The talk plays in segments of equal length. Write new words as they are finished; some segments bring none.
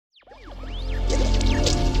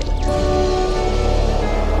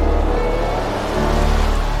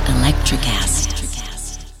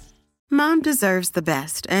Mom deserves the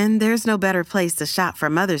best, and there's no better place to shop for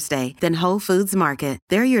Mother's Day than Whole Foods Market.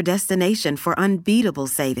 They're your destination for unbeatable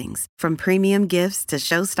savings, from premium gifts to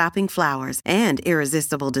show-stopping flowers and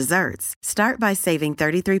irresistible desserts. Start by saving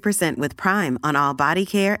 33% with Prime on all body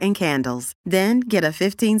care and candles. Then get a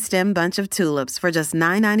 15-stem bunch of tulips for just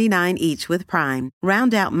 $9.99 each with Prime.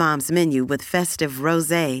 Round out Mom's menu with festive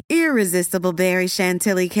rosé, irresistible berry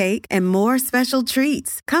chantilly cake, and more special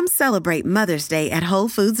treats. Come celebrate Mother's Day at Whole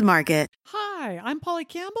Foods Market. Hi, I'm Polly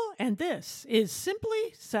Campbell, and this is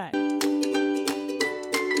Simply Said.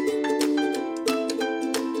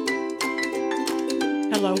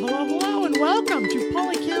 Hello, hello, hello, and welcome to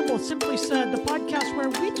Polly Campbell Simply Said, the podcast where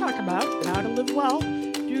we talk about how to live well,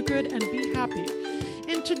 do good, and be happy.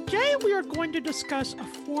 And today we are going to discuss a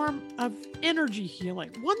form of energy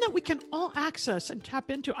healing, one that we can all access and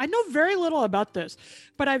tap into. I know very little about this,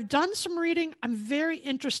 but I've done some reading. I'm very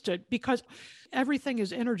interested because everything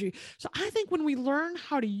is energy. So I think when we learn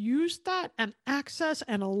how to use that and access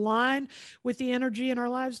and align with the energy in our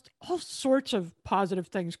lives, all sorts of positive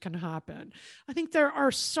things can happen. I think there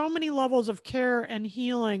are so many levels of care and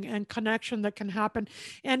healing and connection that can happen.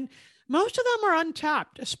 And most of them are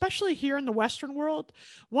untapped, especially here in the Western world.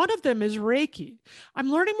 One of them is Reiki.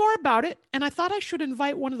 I'm learning more about it, and I thought I should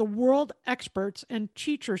invite one of the world experts and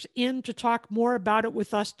teachers in to talk more about it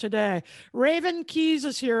with us today. Raven Keyes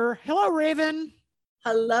is here. Hello, Raven.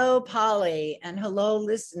 Hello, Polly, and hello,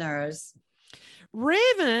 listeners.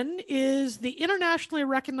 Raven is the internationally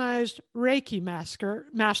recognized Reiki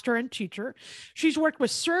master and teacher. She's worked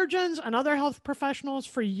with surgeons and other health professionals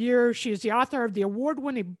for years. She is the author of the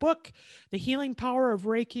award-winning book, The Healing Power of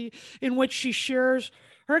Reiki, in which she shares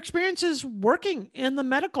her experiences working in the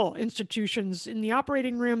medical institutions, in the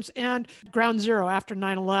operating rooms, and ground zero after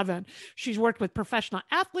 9/11. She's worked with professional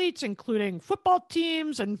athletes, including football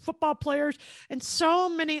teams and football players, and so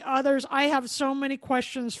many others. I have so many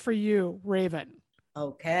questions for you, Raven.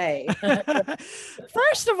 Okay.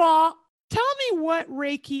 First of all, tell me what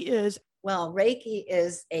Reiki is. Well, Reiki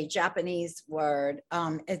is a Japanese word.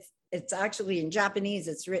 It's actually in Japanese,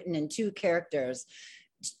 it's written in two characters.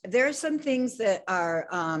 There are some things that are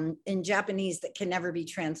in Japanese that can never be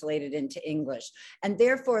translated into English. And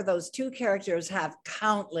therefore, those two characters have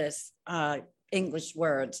countless English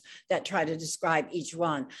words that try to describe each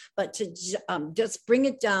one. But to just bring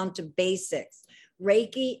it down to basics,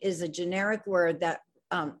 Reiki is a generic word that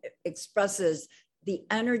expresses the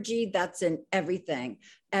energy that's in everything.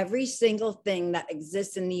 Every single thing that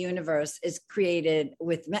exists in the universe is created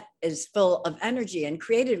with, is full of energy and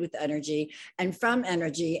created with energy and from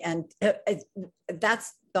energy. And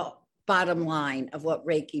that's the bottom line of what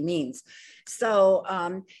Reiki means. So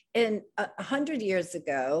in 100 years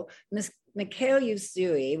ago, Mikao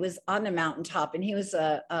Usui was on a mountaintop, and he was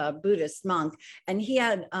a Buddhist monk, and he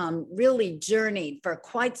had really journeyed for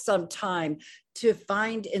quite some time to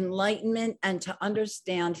find enlightenment and to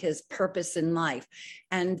understand his purpose in life.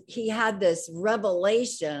 And he had this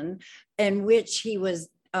revelation in which he was,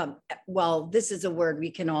 well, this is a word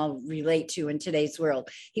we can all relate to in today's world.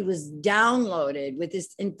 He was downloaded with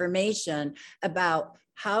this information about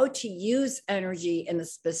how to use energy in a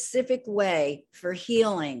specific way for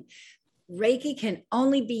healing. Reiki can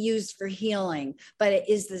only be used for healing, but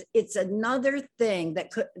it's another thing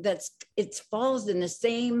it falls in the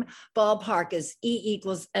same ballpark as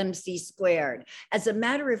E=mc². As a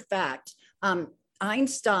matter of fact,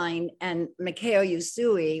 Einstein and Mikao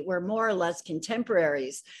Usui were more or less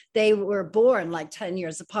contemporaries. They were born like 10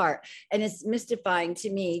 years apart. And it's mystifying to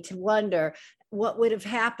me to wonder what would have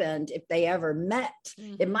happened if they ever met.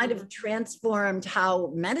 Mm-hmm. It might have transformed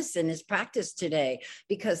how medicine is practiced today,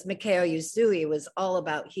 because Mikao Usui was all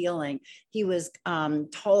about healing. He was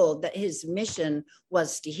told that his mission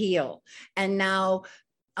was to heal. And now,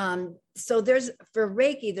 so for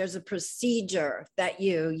Reiki, there's a procedure that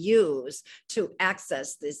you use to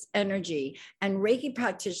access this energy. And Reiki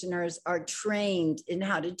practitioners are trained in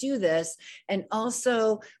how to do this. And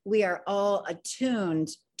also, we are all attuned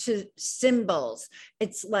to symbols.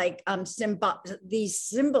 It's like these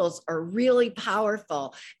symbols are really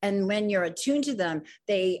powerful. And when you're attuned to them,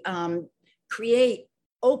 they create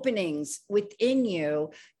openings within you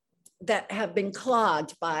that have been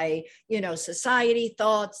clogged by, society,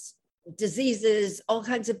 thoughts, diseases, all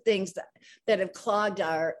kinds of things that have clogged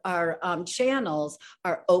our channels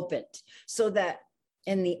are opened, so that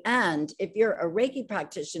in the end, if you're a Reiki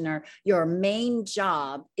practitioner, your main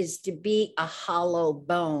job is to be a hollow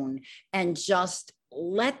bone and just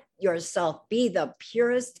let yourself be the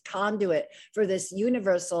purest conduit for this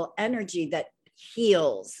universal energy that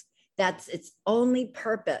heals, That's its only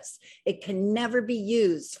purpose. It can never be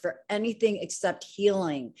used for anything except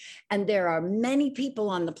healing. And there are many people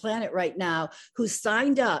on the planet right now who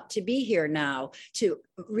signed up to be here now to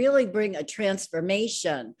really bring a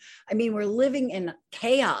transformation. I mean, we're living in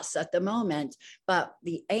chaos at the moment, but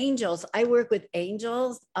the angels, I work with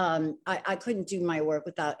angels. I couldn't do my work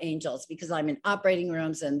without angels because I'm in operating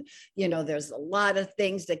rooms and, there's a lot of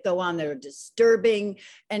things that go on that are disturbing.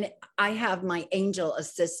 And I have my angel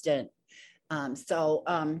assistant.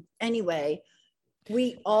 Anyway,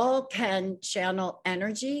 we all can channel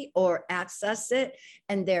energy or access it.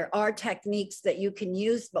 And there are techniques that you can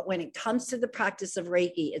use. But when it comes to the practice of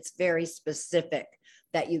Reiki, it's very specific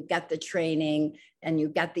that you get the training and you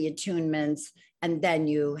get the attunements, and then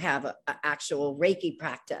you have an actual Reiki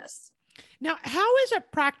practice. Now, how is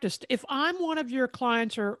it practiced? If I'm one of your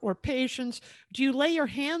clients or patients, do you lay your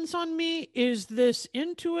hands on me? Is this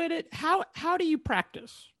intuitive? How do you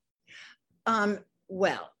practice? I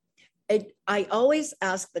always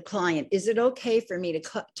ask the client, is it okay for me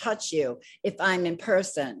to touch you if I'm in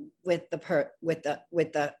person with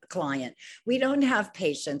the client? We don't have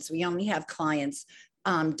patients. We only have clients.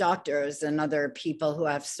 Doctors and other people who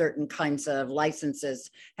have certain kinds of licenses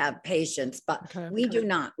have patients, but we do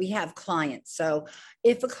not. We have clients. So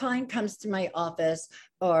if a client comes to my office,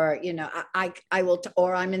 or I will,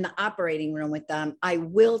 or I'm in the operating room with them, I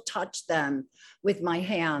will touch them with my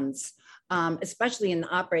hands. Especially in the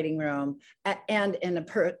operating room and in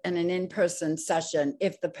an in-person session,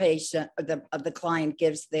 if the patient or the client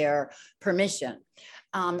gives their permission.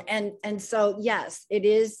 And so, yes, it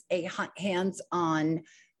is a hands-on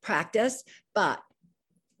practice, but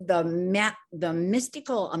the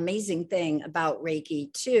mystical, amazing thing about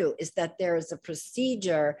Reiki too is that there is a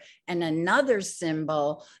procedure and another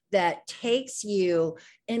symbol that takes you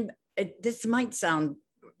in. This might sound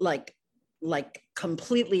like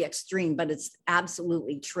completely extreme, but it's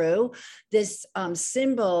absolutely true. This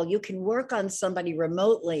symbol, you can work on somebody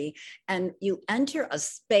remotely and you enter a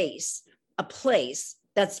place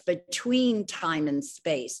that's between time and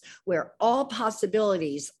space where all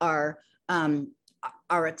possibilities are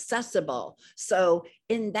accessible. So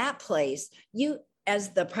in that place, you, as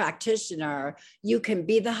the practitioner, you can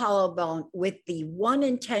be the hollow bone with the one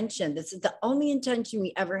intention. This is the only intention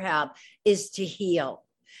we ever have, is to heal.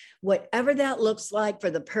 Whatever that looks like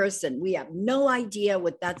for the person, we have no idea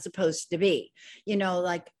what that's supposed to be.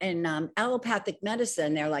 Like in allopathic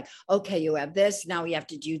medicine, they're like, okay, you have this, now we have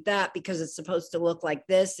to do that because it's supposed to look like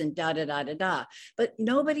this and da, da, da, da, da. But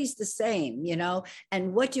nobody's the same,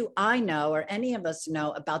 And what do I know, or any of us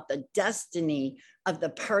know, about the destiny of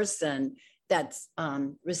the person that's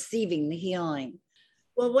receiving the healing?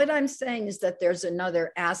 Well, what I'm saying is that there's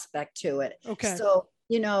another aspect to it. Okay. So,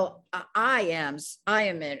 I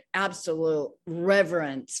am in absolute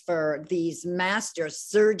reverence for these master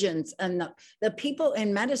surgeons and the people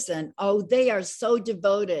in medicine. Oh, they are so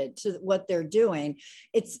devoted to what they're doing.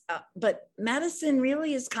 But medicine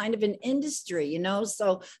really is kind of an industry,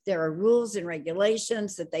 so there are rules and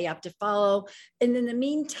regulations that they have to follow. And in the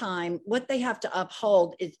meantime, what they have to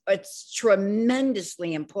uphold it's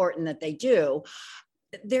tremendously important that they do.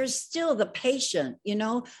 There's still the patient,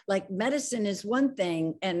 like medicine is one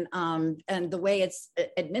thing, and the way it's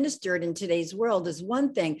administered in today's world is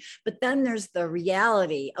one thing, but then there's the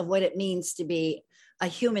reality of what it means to be a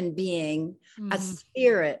human being, a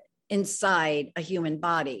spirit inside a human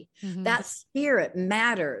body. That spirit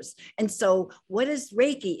matters. And so what is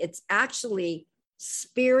Reiki? It's actually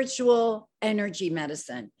spiritual energy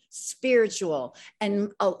medicine. Spiritual.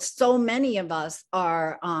 And so many of us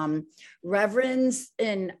are reverends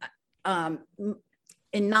in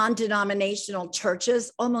non-denominational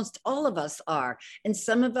churches. Almost all of us are. And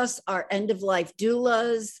some of us are end-of-life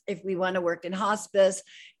doulas if we want to work in hospice.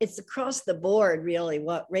 It's across the board, really,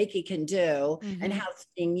 what Reiki can do and how it's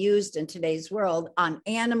being used in today's world on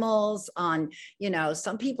animals, on,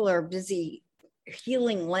 some people are busy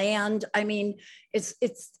healing land. I mean, it's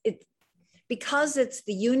because it's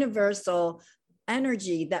the universal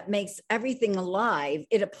energy that makes everything alive,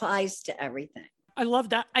 it applies to everything. I love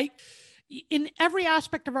that. In every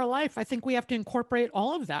aspect of our life, I think we have to incorporate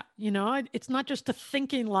all of that. It's not just a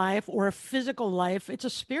thinking life or a physical life, it's a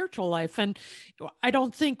spiritual life. And I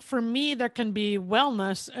don't think for me there can be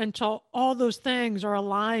wellness until all those things are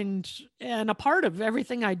aligned and a part of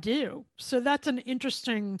everything I do. So that's an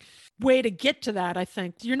interesting way to get to that, I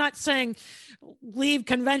think. You're not saying leave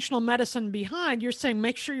conventional medicine behind. You're saying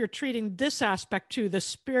make sure you're treating this aspect too, the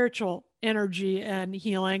spiritual energy and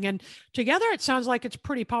healing. And together, it sounds like it's a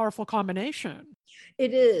pretty powerful combination.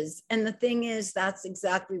 It is. And the thing is, that's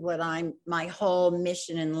exactly what my whole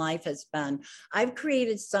mission in life has been. I've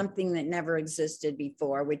created something that never existed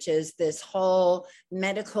before, which is this whole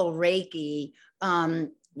medical Reiki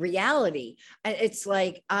reality. It's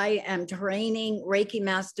like I am training Reiki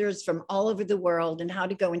masters from all over the world and how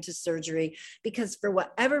to go into surgery, because for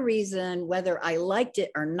whatever reason, whether I liked it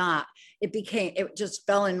or not, it just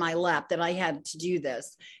fell in my lap that I had to do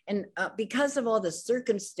this. And because of all the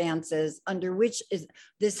circumstances under which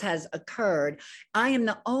this has occurred, I am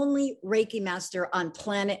the only Reiki master on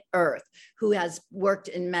planet Earth who has worked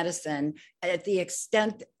in medicine at the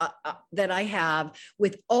extent that I have,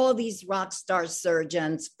 with all these rock star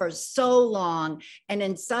surgeons for so long. And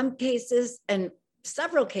in some cases, and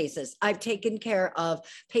several cases, I've taken care of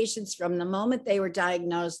patients from the moment they were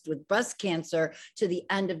diagnosed with breast cancer to the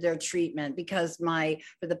end of their treatment, because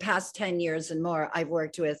for the past 10 years and more, I've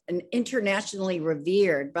worked with an internationally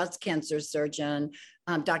revered breast cancer surgeon,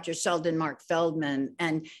 Dr. Sheldon Mark Feldman,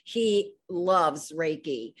 and he loves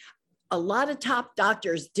Reiki. A lot of top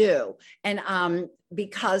doctors do, and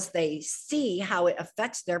because they see how it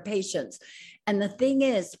affects their patients. And the thing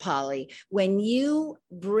is, Polly, when you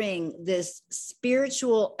bring this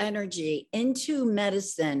spiritual energy into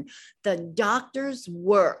medicine, the doctor's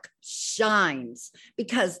work shines,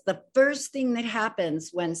 because the first thing that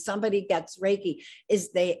happens when somebody gets Reiki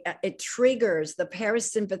is it triggers the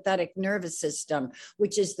parasympathetic nervous system,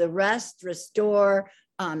 which is the rest, restore,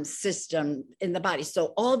 system in the body.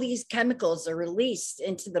 So all these chemicals are released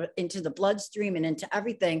into the bloodstream and into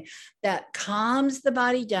everything that calms the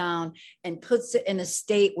body down and puts it in a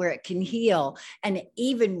state where it can heal. And it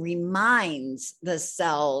even reminds the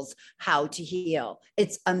cells how to heal.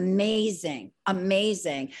 It's amazing,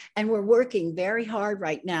 amazing. And we're working very hard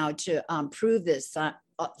right now to prove this,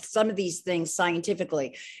 some of these things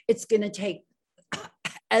scientifically. It's going to take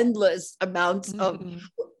endless amounts of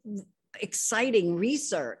exciting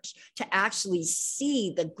research to actually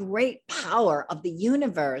see the great power of the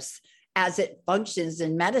universe as it functions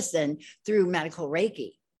in medicine through medical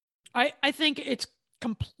Reiki. I think it's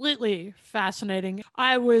completely fascinating.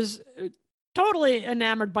 I was totally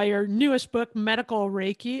enamored by your newest book, Medical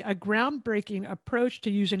Reiki, a groundbreaking approach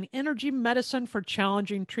to using energy medicine for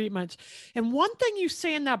challenging treatments. And one thing you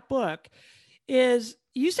say in that book is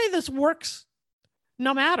you say this works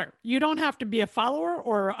no matter. You don't have to be a follower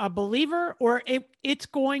or a believer, or it's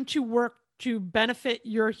going to work to benefit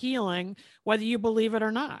your healing, whether you believe it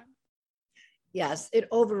or not. Yes, it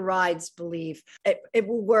overrides belief. It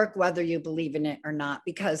will work whether you believe in it or not,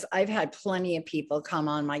 because I've had plenty of people come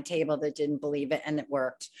on my table that didn't believe it and it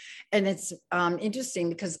worked. And it's interesting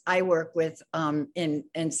because I work with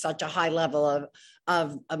in such a high level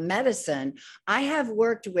of medicine. I have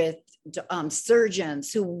worked with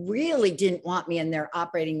surgeons who really didn't want me in their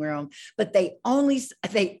operating room, but they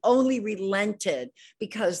only relented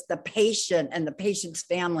because the patient and the patient's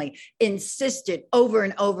family insisted over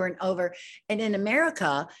and over and over. And in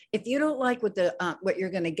America, if you don't like what you're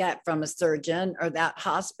going to get from a surgeon or that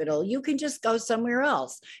hospital, you can just go somewhere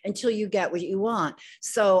else until you get what you want.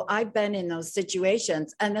 So I've been in those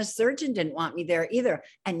situations, and the surgeon didn't want me there either.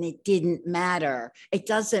 And it didn't matter. It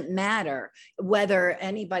doesn't matter whether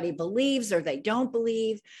anybody believes or they don't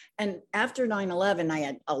believe. And after 9/11, I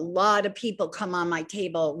had a lot of people come on my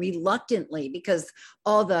table reluctantly, because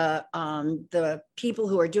all the people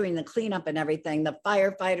who are doing the cleanup and everything, the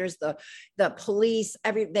firefighters, the police,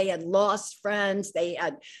 they had lost friends, they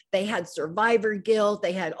had survivor guilt,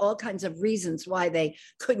 they had all kinds of reasons why they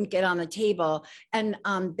couldn't get on the table. And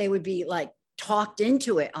they would be like talked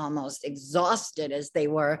into it, almost exhausted as they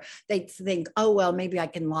were. They'd think, oh, well, maybe I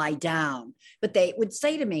can lie down. But they would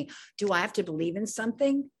say to me, do I have to believe in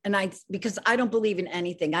something? And because I don't believe in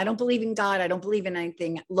anything. I don't believe in God. I don't believe in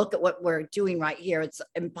anything. Look at what we're doing right here. It's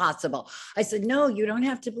impossible. I said, no, you don't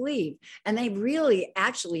have to believe. And they really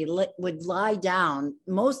actually would lie down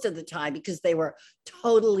most of the time because they were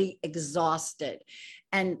totally exhausted.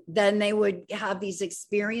 And then they would have these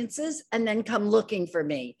experiences and then come looking for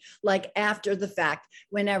me. Like after the fact,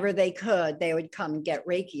 whenever they could, they would come and get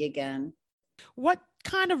Reiki again. What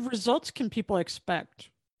kind of results can people expect?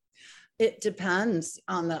 It depends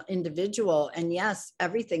on the individual. And yes,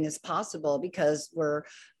 everything is possible, because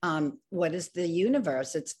what is the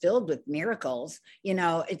universe? It's filled with miracles.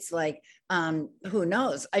 It's like, who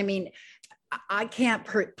knows? I mean, I can't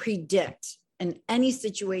predict in any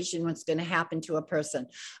situation what's going to happen to a person.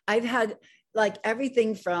 I've had like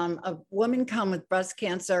everything from a woman come with breast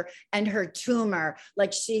cancer and her tumor,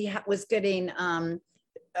 like she was getting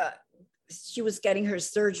she was getting her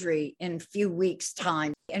surgery in a few weeks'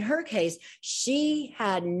 time. In her case, she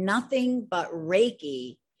had nothing but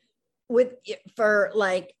Reiki for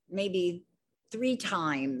like maybe 3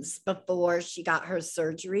 times before she got her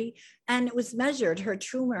surgery. And it was measured. Her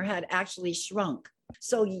tumor had actually shrunk.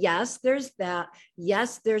 So yes, there's that.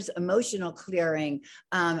 Yes, there's emotional clearing.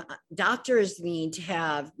 Doctors need to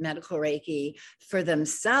have medical Reiki for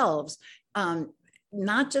themselves.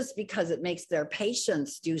 Not just because it makes their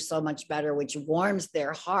patients do so much better, which warms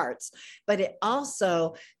their hearts, but it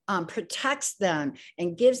also protects them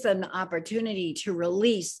and gives them the opportunity to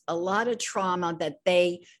release a lot of trauma that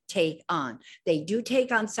they take on. They do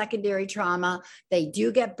take on secondary trauma. They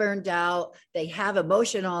do get burned out. They have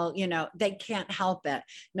emotional, they can't help it.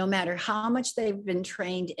 No matter how much they've been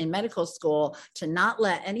trained in medical school to not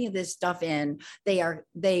let any of this stuff in, they are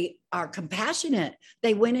compassionate.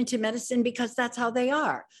 They went into medicine because that's how they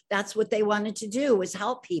are. That's what they wanted to do, was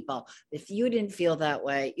help people. If you didn't feel that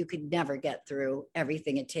way, you could never get through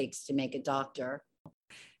everything it takes to make a doctor.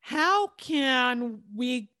 How can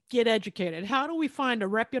we get educated? How do we find a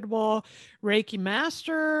reputable Reiki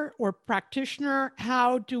master or practitioner?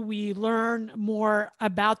 How do we learn more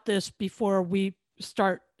about this before we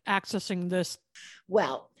start accessing this?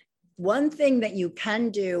 Well, one thing that you can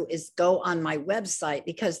do is go on my website,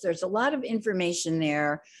 because there's a lot of information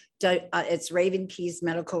there. It's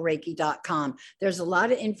ravenkeysmedicalreiki.com. There's a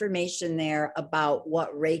lot of information there about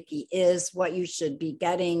what Reiki is, what you should be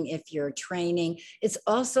getting if you're training. It's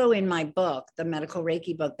also in my book, the Medical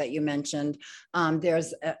Reiki book that you mentioned. In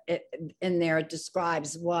there, it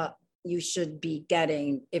describes what you should be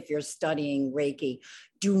getting if you're studying Reiki.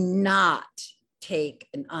 Do not take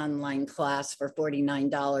an online class for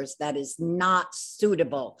 $49. That is not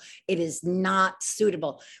suitable. It is not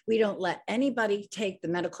suitable. We don't let anybody take the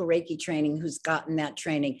medical Reiki training who's gotten that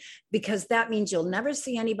training, because that means you'll never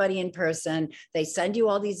see anybody in person. They send you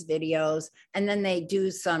all these videos, and then they do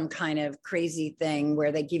some kind of crazy thing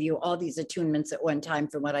where they give you all these attunements at one time,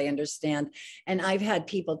 from what I understand. And I've had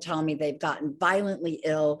people tell me they've gotten violently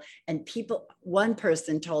ill, and one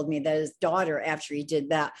person told me that his daughter, after he did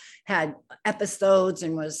that, had episodes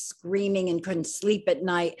and was screaming and couldn't sleep at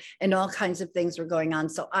night, and all kinds of things were going on.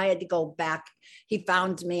 So I had to go back. He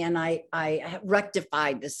found me, and I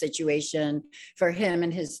rectified the situation for him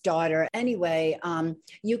and his daughter. Anyway,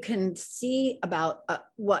 you can see about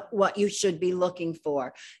what you should be looking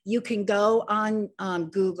for. You can go on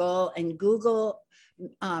Google and Google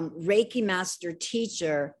Reiki master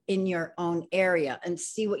teacher in your own area and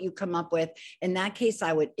see what you come up with. In that case,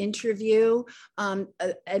 I would interview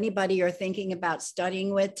anybody you're thinking about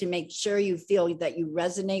studying with to make sure you feel that you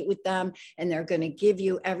resonate with them, and they're going to give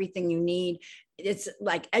you everything you need. It's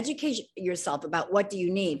like educate yourself about what do you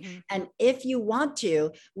need. Mm-hmm. And if you want to,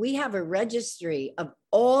 we have a registry of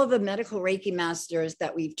all the medical Reiki masters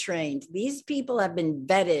that we've trained. These people have been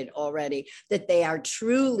vetted already that they are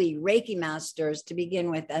truly Reiki masters to begin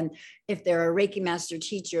with. And if they're a Reiki master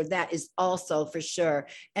teacher, that is also for sure.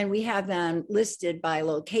 And we have them listed by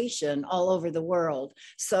location all over the world.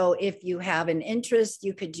 So if you have an interest,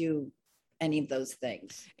 you could do any of those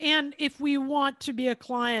things. And if we want to be a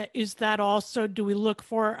client, is that also, do we look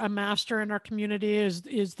for a master in our community?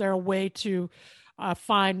 Is there a way to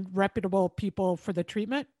find reputable people for the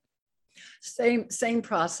treatment? Same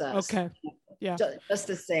process. Okay. Yeah. Just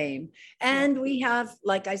the same. And we have,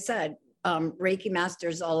 like I said, Reiki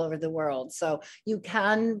masters all over the world. So you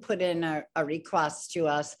can put in a request to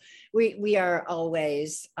us. We are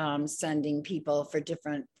always sending people for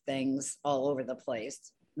different things all over the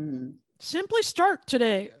place. Mm-hmm. Simply start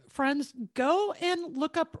today, friends. Go and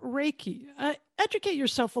look up Reiki. Educate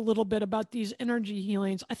yourself a little bit about these energy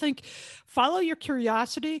healings. I think follow your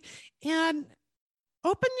curiosity and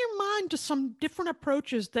open your mind to some different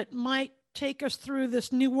approaches that might take us through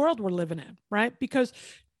this new world we're living in, right? Because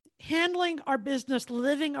handling our business,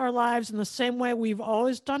 living our lives in the same way we've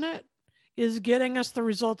always done it, is getting us the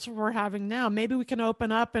results we're having now. Maybe we can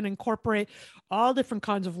open up and incorporate all different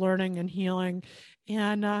kinds of learning and healing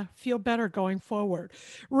and feel better going forward.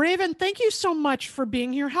 Raven, thank you so much for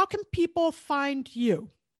being here. How can people find you?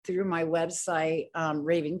 Through my website,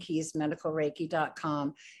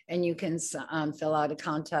 ravenkeysmedicalreiki.com, and you can fill out a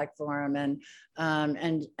contact form, and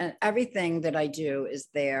everything that I do is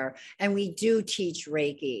there. And we do teach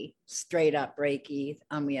Reiki, straight up Reiki.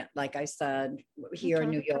 Like I said, here in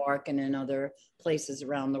New York and in other places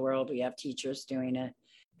around the world, we have teachers doing it.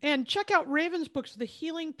 And check out Raven's books, The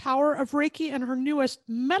Healing Power of Reiki, and her newest,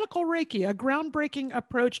 Medical Reiki, a groundbreaking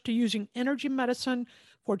approach to using energy medicine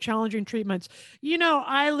for challenging treatments. You know,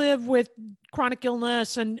 I live with chronic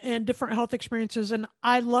illness and different health experiences, and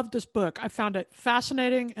I love this book. I found it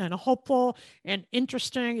fascinating and hopeful and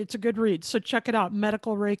interesting. It's a good read. So check it out,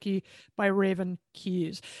 Medical Reiki by Raven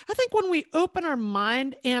Keyes. I think when we open our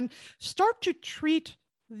mind and start to treat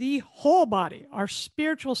the whole body, our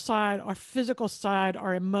spiritual side, our physical side,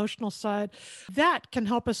 our emotional side, that can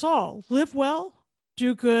help us all live well,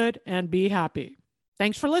 do good, and be happy.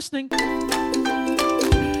 Thanks for listening.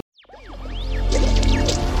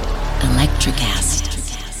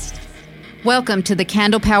 Electricast. Welcome to the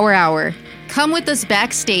Candle Power Hour. Come with us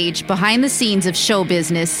backstage behind the scenes of show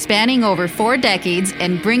business spanning over 4 decades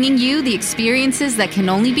and bringing you the experiences that can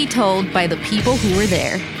only be told by the people who were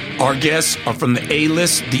there. Our guests are from the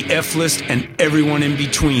A-list, the F-list, and everyone in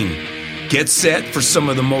between. Get set for some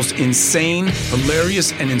of the most insane,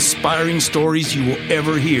 hilarious, and inspiring stories you will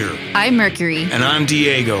ever hear. I'm Mercury. And I'm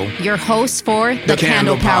Diego. Your hosts for the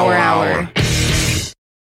Candle Power Hour.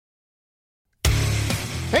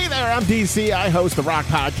 Hey there, I'm DC. I host the rock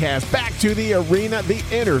podcast, Back to the Arena, The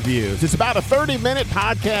Interviews. It's about a 30-minute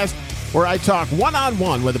podcast where I talk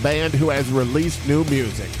one-on-one with a band who has released new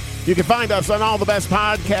music. You can find us on all the best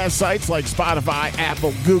podcast sites like Spotify,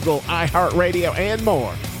 Apple, Google, iHeartRadio, and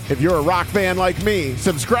more. If you're a rock fan like me,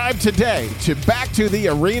 subscribe today to Back to the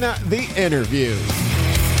Arena, The Interviews.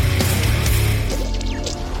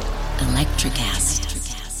 Electricast.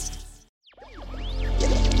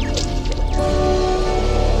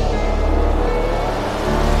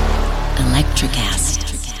 Electricast.